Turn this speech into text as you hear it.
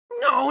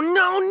No,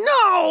 no,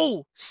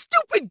 no!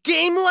 Stupid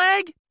game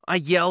lag! I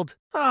yelled.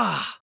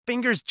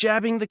 Fingers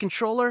jabbing the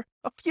controller,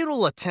 a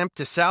futile attempt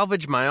to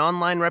salvage my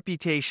online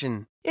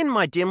reputation. In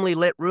my dimly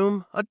lit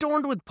room,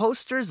 adorned with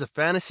posters of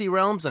fantasy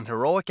realms and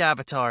heroic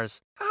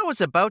avatars, I was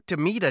about to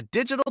meet a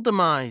digital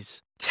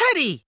demise.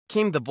 Teddy!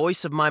 Came the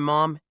voice of my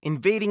mom,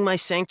 invading my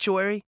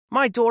sanctuary.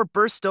 My door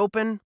burst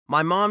open.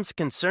 My mom's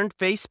concerned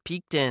face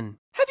peeked in.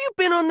 Have you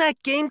been on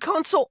that game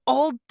console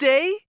all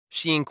day?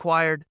 She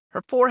inquired,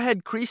 her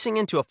forehead creasing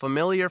into a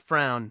familiar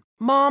frown.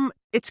 Mom,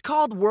 it's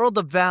called World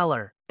of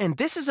Valor, and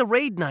this is a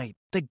raid night.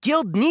 The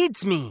guild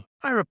needs me,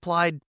 I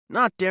replied,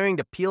 not daring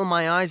to peel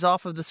my eyes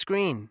off of the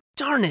screen.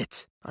 Darn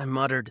it, I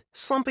muttered,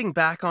 slumping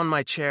back on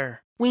my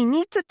chair. We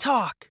need to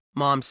talk,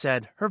 Mom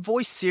said, her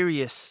voice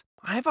serious.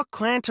 I have a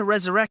clan to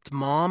resurrect,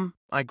 Mom,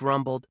 I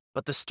grumbled,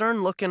 but the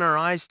stern look in her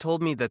eyes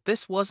told me that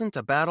this wasn't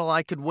a battle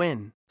I could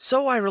win.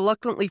 So I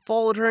reluctantly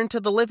followed her into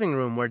the living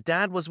room where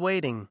Dad was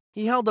waiting.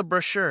 He held a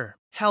brochure,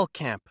 Hell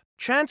Camp,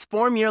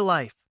 Transform Your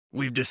Life.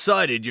 We've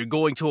decided you're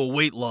going to a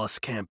weight loss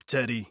camp,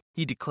 Teddy,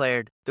 he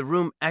declared. The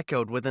room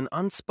echoed with an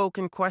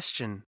unspoken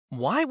question.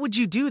 Why would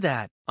you do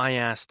that? I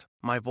asked,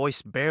 my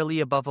voice barely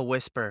above a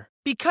whisper.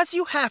 Because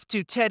you have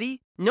to,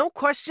 Teddy. No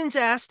questions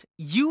asked.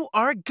 You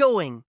are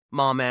going,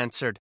 Mom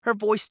answered, her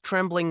voice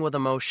trembling with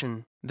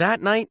emotion.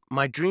 That night,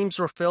 my dreams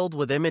were filled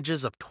with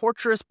images of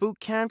torturous boot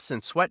camps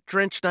and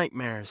sweat-drenched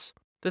nightmares.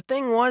 The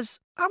thing was,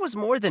 I was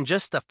more than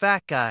just a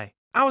fat guy.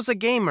 I was a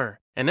gamer,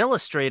 an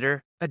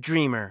illustrator, a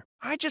dreamer.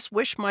 I just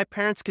wish my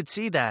parents could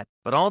see that,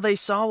 but all they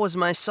saw was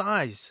my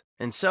size.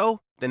 And so,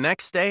 the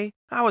next day,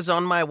 I was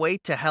on my way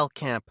to Hell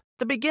Camp,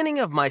 the beginning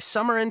of my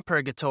summer in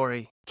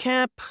purgatory.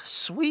 Camp,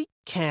 sweet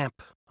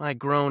camp, I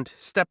groaned,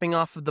 stepping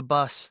off of the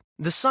bus.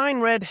 The sign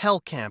read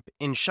Hell Camp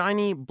in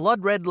shiny,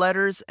 blood-red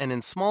letters and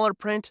in smaller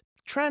print,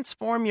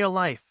 Transform Your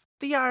Life.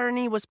 The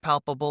irony was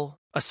palpable.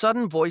 A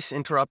sudden voice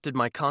interrupted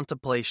my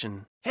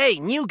contemplation. Hey,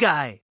 new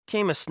guy,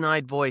 came a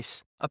snide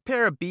voice. A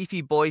pair of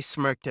beefy boys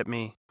smirked at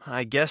me.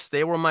 I guess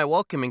they were my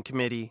welcoming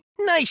committee.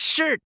 Nice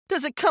shirt!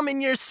 Does it come in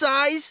your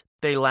size?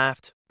 They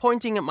laughed,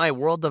 pointing at my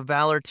World of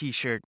Valor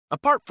t-shirt.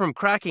 Apart from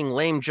cracking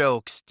lame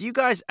jokes, do you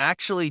guys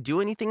actually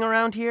do anything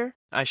around here?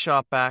 I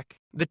shot back.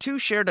 The two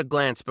shared a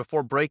glance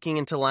before breaking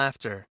into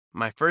laughter.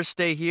 My first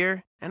day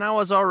here, and I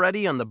was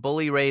already on the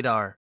bully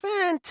radar.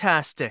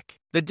 Fantastic!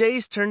 The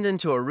days turned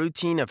into a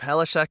routine of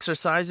hellish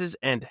exercises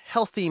and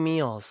healthy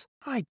meals.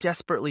 I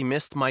desperately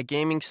missed my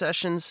gaming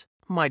sessions,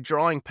 my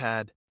drawing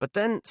pad. But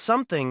then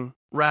someone,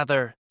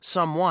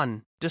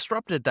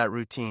 disrupted that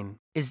routine.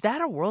 Is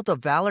that a World of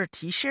Valor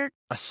t-shirt?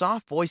 A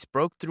soft voice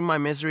broke through my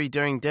misery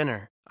during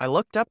dinner. I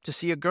looked up to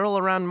see a girl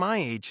around my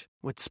age,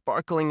 with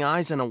sparkling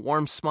eyes and a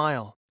warm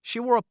smile. She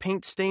wore a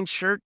paint-stained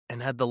shirt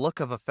and had the look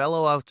of a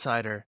fellow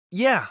outsider.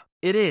 Yeah,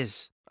 it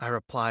is, I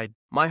replied,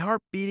 my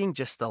heart beating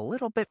just a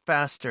little bit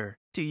faster.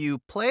 Do you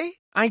play?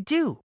 I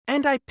do,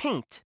 and I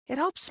paint. It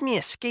helps me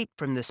escape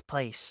from this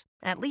place,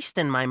 at least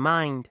in my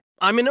mind.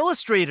 I'm an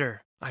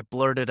illustrator, I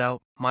blurted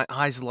out, my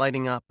eyes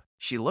lighting up.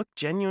 She looked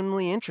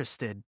genuinely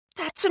interested.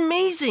 That's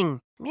amazing!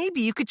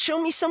 Maybe you could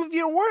show me some of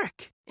your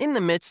work. In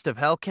the midst of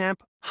Hell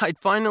Camp, I'd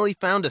finally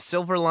found a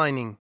silver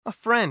lining. A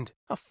friend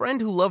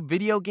who loved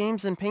video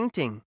games and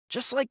painting,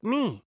 just like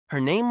me. Her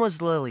name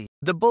was Lily.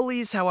 The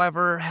bullies,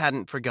 however,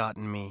 hadn't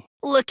forgotten me.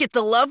 Look at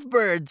the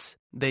lovebirds,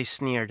 they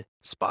sneered,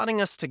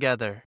 spotting us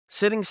together.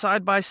 Sitting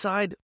side by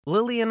side,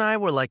 Lily and I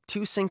were like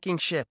two sinking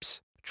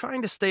ships,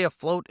 trying to stay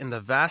afloat in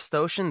the vast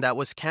ocean that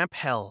was Camp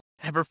Hell.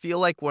 Ever feel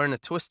like we're in a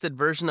twisted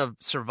version of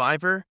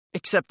Survivor,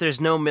 except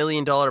there's no $1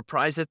 million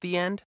prize at the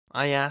end?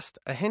 I asked,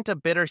 a hint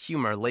of bitter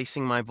humor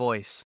lacing my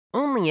voice.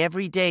 Only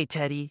every day,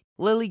 Teddy.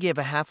 Lily gave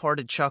a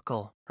half-hearted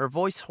chuckle, her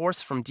voice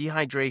hoarse from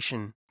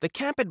dehydration. The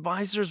camp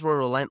advisors were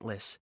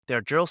relentless,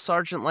 their drill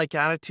sergeant-like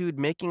attitude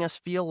making us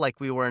feel like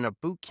we were in a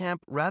boot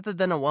camp rather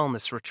than a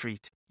wellness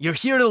retreat. You're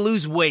here to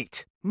lose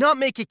weight, not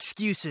make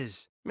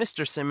excuses,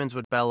 Mr. Simmons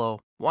would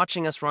bellow,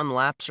 watching us run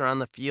laps around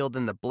the field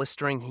in the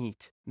blistering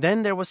heat.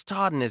 Then there was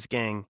Todd and his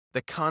gang,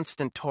 the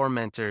constant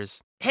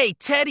tormentors. Hey,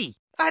 Teddy!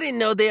 I didn't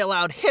know they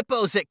allowed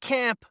hippos at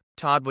camp!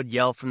 Todd would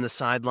yell from the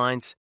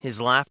sidelines,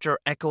 his laughter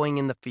echoing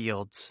in the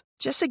fields.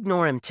 Just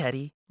ignore him,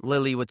 Teddy,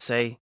 Lily would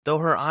say, though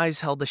her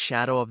eyes held the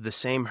shadow of the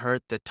same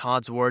hurt that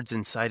Todd's words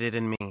incited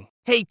in me.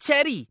 Hey,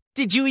 Teddy!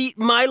 Did you eat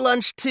my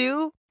lunch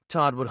too?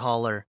 Todd would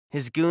holler,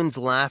 his goons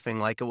laughing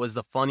like it was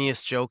the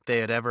funniest joke they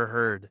had ever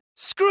heard.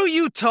 Screw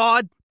you,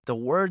 Todd! The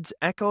words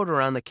echoed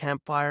around the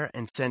campfire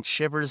and sent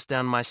shivers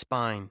down my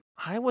spine.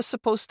 I was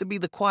supposed to be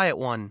the quiet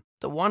one,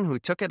 the one who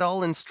took it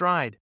all in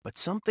stride, but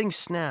something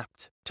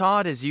snapped.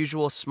 Todd, his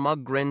usual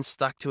smug grin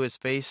stuck to his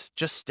face,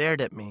 just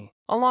stared at me,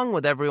 along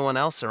with everyone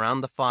else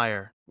around the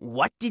fire.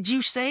 What did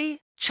you say,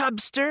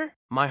 Chubster?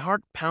 My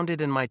heart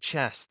pounded in my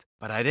chest,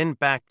 but I didn't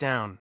back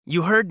down.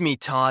 You heard me,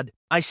 Todd.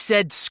 I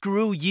said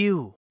screw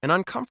you. An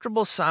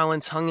uncomfortable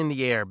silence hung in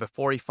the air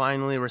before he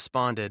finally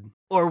responded.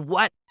 Or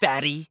what,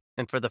 fatty?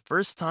 And for the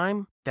first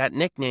time, that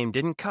nickname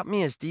didn't cut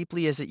me as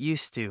deeply as it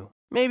used to.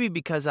 Maybe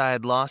because I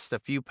had lost a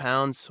few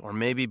pounds, or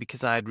maybe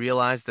because I had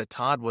realized that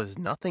Todd was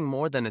nothing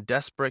more than a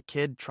desperate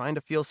kid trying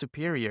to feel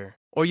superior.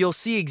 Or you'll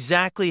see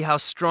exactly how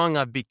strong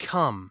I've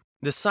become.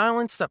 The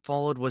silence that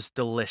followed was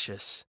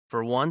delicious.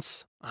 For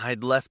once,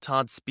 I'd left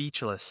Todd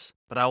speechless,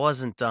 but I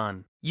wasn't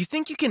done. You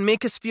think you can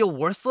make us feel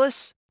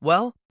worthless?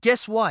 Well,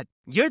 guess what?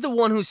 You're the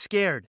one who's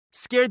scared.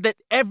 Scared that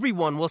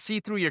everyone will see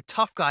through your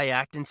tough guy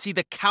act and see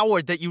the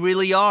coward that you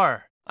really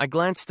are. I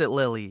glanced at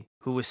Lily,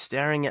 who was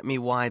staring at me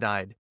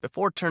wide-eyed,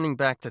 before turning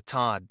back to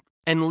Todd.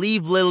 And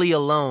leave Lily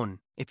alone.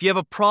 If you have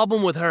a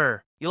problem with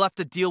her, you'll have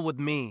to deal with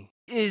me.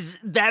 Is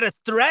that a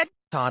threat?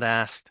 Todd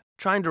asked,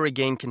 trying to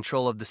regain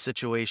control of the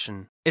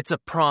situation. It's a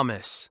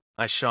promise,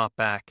 I shot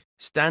back,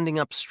 standing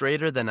up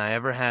straighter than I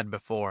ever had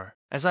before.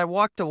 As I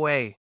walked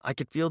away, I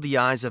could feel the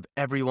eyes of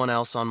everyone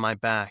else on my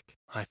back.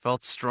 I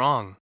felt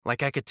strong,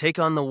 like I could take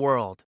on the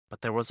world, but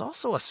there was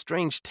also a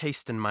strange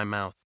taste in my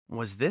mouth.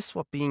 Was this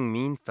what being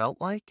mean felt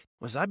like?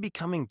 Was I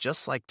becoming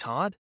just like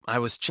Todd? I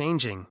was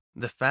changing.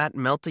 The fat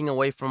melting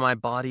away from my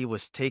body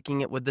was taking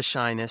it with the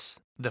shyness,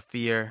 the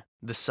fear,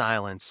 the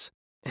silence.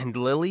 And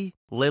Lily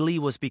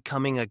was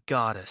becoming a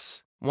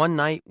goddess. One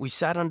night, we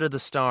sat under the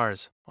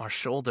stars, our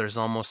shoulders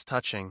almost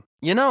touching.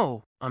 You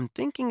know, I'm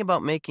thinking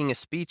about making a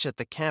speech at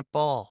the camp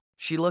ball.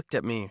 She looked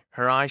at me,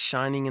 her eyes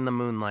shining in the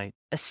moonlight.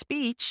 A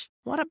speech?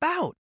 What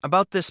about?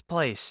 About this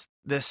place,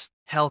 this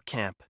hell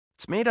camp.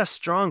 It's made us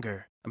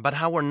stronger. About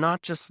how we're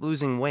not just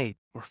losing weight,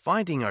 we're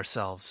finding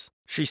ourselves.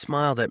 She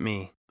smiled at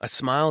me, a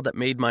smile that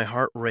made my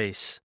heart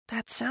race.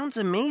 That sounds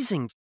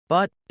amazing.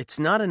 But it's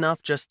not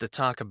enough just to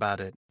talk about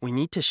it. We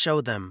need to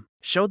show them.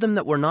 Show them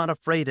that we're not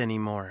afraid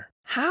anymore.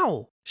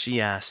 How?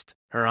 She asked,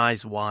 her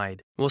eyes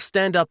wide. We'll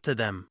stand up to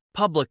them,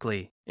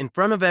 publicly, in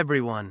front of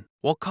everyone.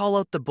 We'll call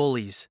out the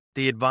bullies,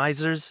 the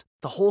advisors,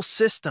 the whole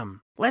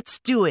system. Let's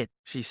do it,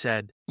 she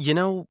said. You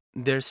know,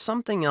 there's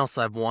something else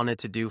I've wanted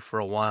to do for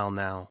a while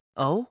now.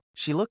 Oh?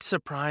 She looked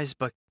surprised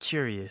but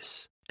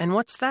curious. And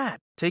what's that?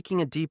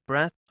 Taking a deep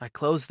breath, I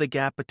closed the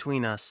gap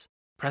between us,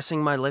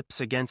 pressing my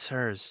lips against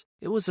hers.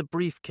 It was a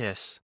brief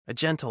kiss, a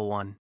gentle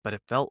one, but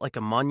it felt like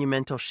a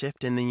monumental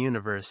shift in the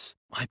universe.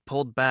 I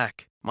pulled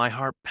back, my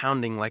heart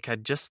pounding like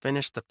I'd just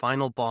finished the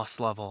final boss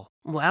level.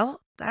 Well,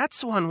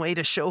 that's one way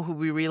to show who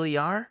we really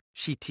are,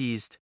 she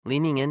teased,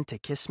 leaning in to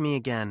kiss me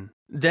again.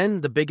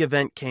 Then the big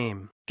event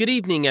came. Good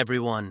evening,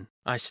 everyone,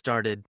 I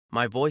started,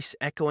 my voice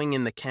echoing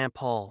in the camp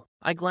hall.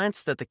 I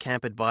glanced at the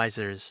camp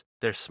advisors,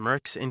 their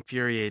smirks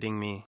infuriating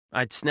me.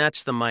 I'd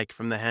snatched the mic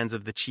from the hands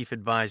of the chief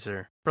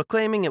advisor,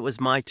 proclaiming it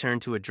was my turn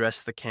to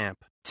address the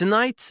camp.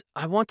 Tonight,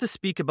 I want to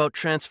speak about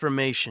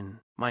transformation.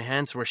 My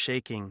hands were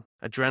shaking,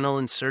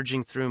 adrenaline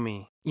surging through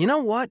me. You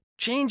know what?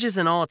 Change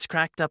isn't all it's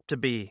cracked up to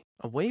be.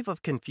 A wave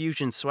of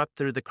confusion swept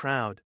through the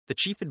crowd. The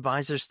chief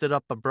advisor stood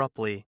up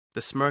abruptly,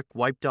 the smirk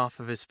wiped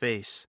off of his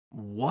face.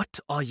 What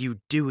are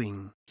you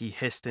doing? He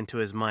hissed into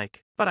his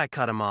mic, but I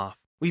cut him off.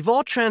 We've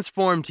all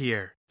transformed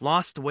here,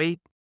 lost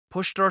weight,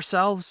 pushed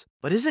ourselves,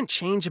 but isn't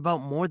change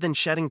about more than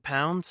shedding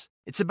pounds?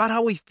 It's about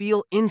how we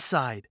feel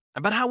inside,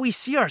 about how we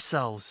see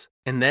ourselves.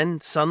 And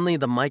then suddenly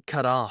the mic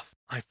cut off.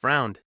 I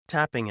frowned,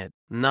 tapping it.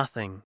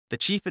 Nothing. The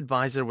chief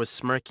advisor was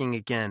smirking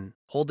again,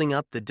 holding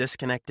up the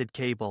disconnected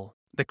cable.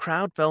 The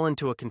crowd fell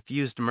into a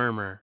confused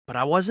murmur, but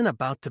I wasn't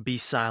about to be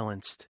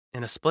silenced.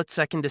 In a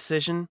split-second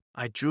decision,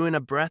 I drew in a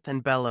breath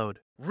and bellowed.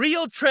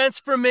 Real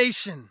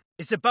transformation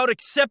is about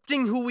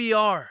accepting who we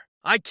are.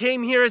 I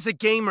came here as a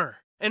gamer,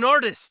 an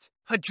artist,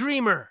 a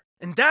dreamer,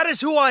 and that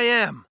is who I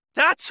am.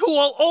 That's who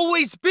I'll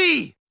always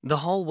be! The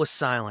hall was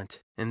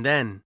silent, and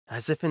then,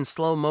 as if in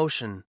slow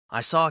motion, I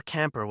saw a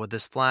camper with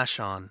his flash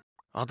on.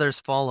 Others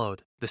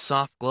followed, the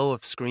soft glow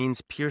of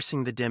screens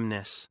piercing the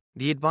dimness.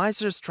 The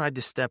advisors tried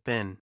to step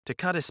in, to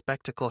cut his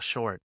spectacle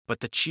short, but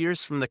the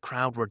cheers from the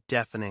crowd were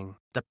deafening.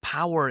 The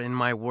power in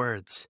my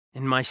words,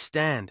 in my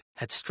stand,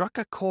 had struck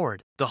a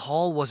chord. The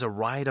hall was a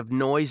riot of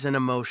noise and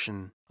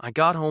emotion. I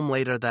got home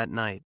later that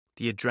night,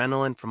 the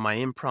adrenaline from my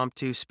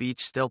impromptu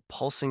speech still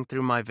pulsing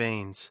through my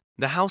veins.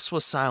 The house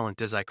was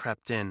silent as I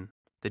crept in,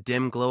 the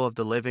dim glow of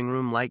the living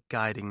room light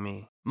guiding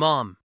me.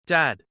 Mom,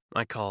 Dad,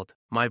 I called,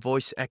 my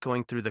voice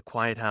echoing through the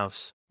quiet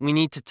house. We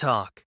need to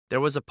talk. There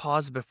was a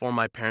pause before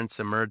my parents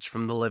emerged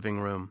from the living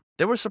room.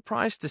 They were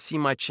surprised to see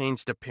my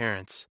changed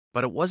appearance,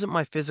 but it wasn't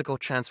my physical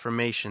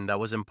transformation that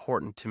was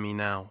important to me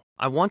now.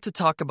 I want to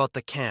talk about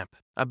the camp,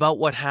 about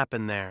what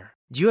happened there.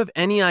 Do you have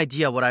any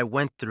idea what I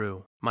went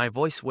through? My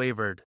voice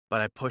wavered,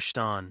 but I pushed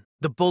on.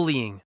 The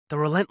bullying, the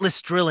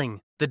relentless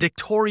drilling, the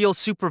dictatorial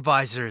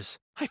supervisors.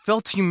 I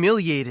felt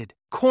humiliated,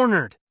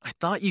 cornered. I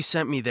thought you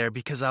sent me there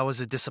because I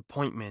was a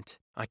disappointment,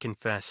 I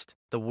confessed,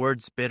 the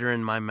words bitter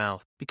in my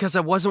mouth. Because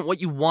I wasn't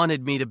what you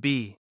wanted me to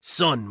be.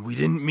 Son, we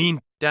didn't mean...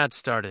 Dad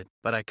started,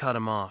 but I cut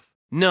him off.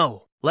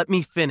 No, let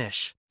me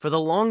finish. For the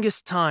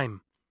longest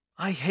time,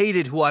 I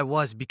hated who I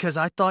was because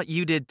I thought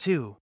you did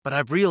too. But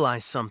I've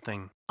realized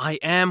something. I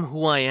am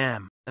who I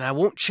am, and I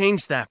won't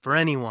change that for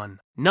anyone.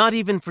 Not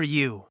even for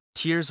you.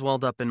 Tears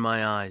welled up in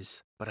my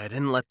eyes, but I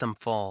didn't let them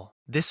fall.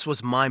 This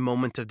was my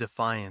moment of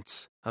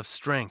defiance, of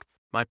strength.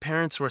 My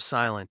parents were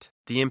silent.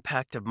 the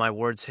impact of my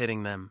words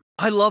hitting them.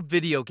 I love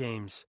video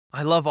games.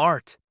 I love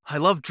art. I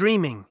love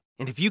dreaming.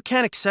 And if you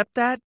can't accept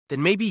that,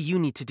 then maybe you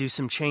need to do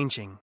some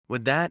changing.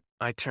 With that,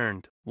 I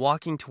turned,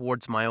 walking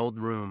towards my old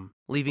room,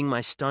 leaving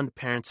my stunned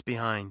parents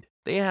behind.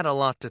 They had a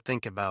lot to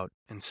think about,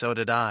 and so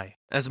did I.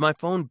 As my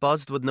phone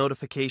buzzed with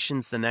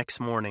notifications the next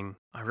morning,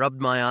 I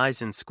rubbed my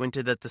eyes and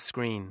squinted at the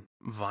screen.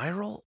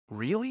 Viral?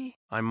 Really?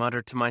 I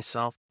muttered to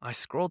myself. I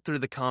scrolled through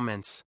the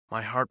comments,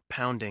 my heart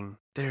pounding.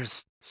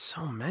 There's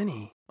so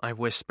many, I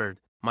whispered,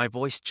 my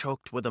voice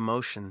choked with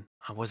emotion.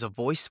 I was a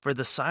voice for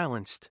the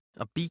silenced,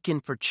 a beacon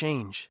for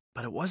change.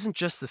 But it wasn't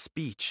just the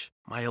speech.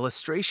 My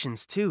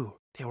illustrations, too.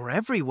 They were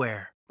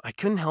everywhere. I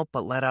couldn't help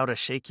but let out a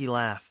shaky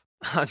laugh.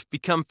 I've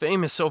become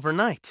famous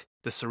overnight.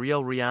 The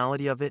surreal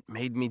reality of it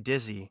made me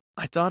dizzy.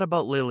 I thought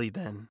about Lily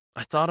then,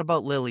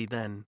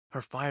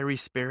 her fiery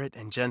spirit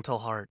and gentle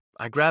heart.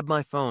 I grabbed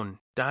my phone,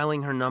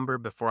 dialing her number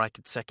before I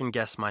could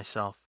second-guess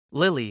myself.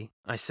 Lily,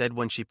 I said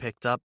when she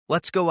picked up,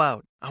 let's go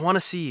out. I want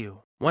to see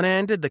you. When I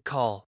ended the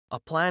call, a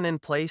plan in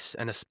place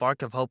and a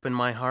spark of hope in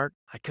my heart,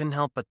 I couldn't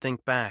help but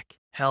think back.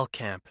 Hell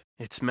Camp,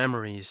 its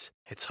memories,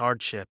 its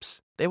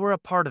hardships. They were a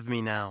part of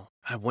me now.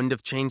 I wouldn't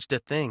have changed a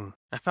thing.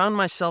 I found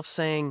myself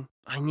saying,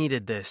 I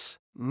needed this.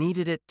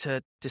 Needed it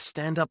to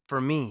stand up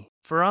for me,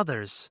 for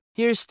others.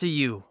 Here's to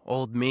you,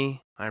 old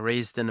me. I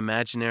raised an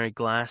imaginary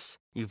glass.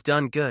 You've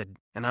done good,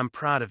 and I'm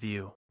proud of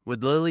you.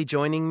 With Lily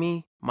joining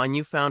me, my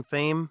newfound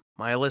fame,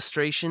 my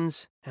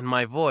illustrations, and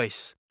my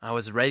voice, I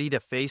was ready to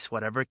face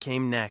whatever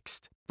came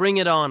next. Bring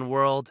it on,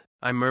 world,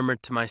 I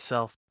murmured to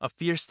myself, a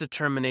fierce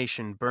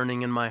determination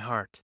burning in my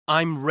heart.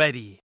 I'm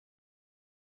ready.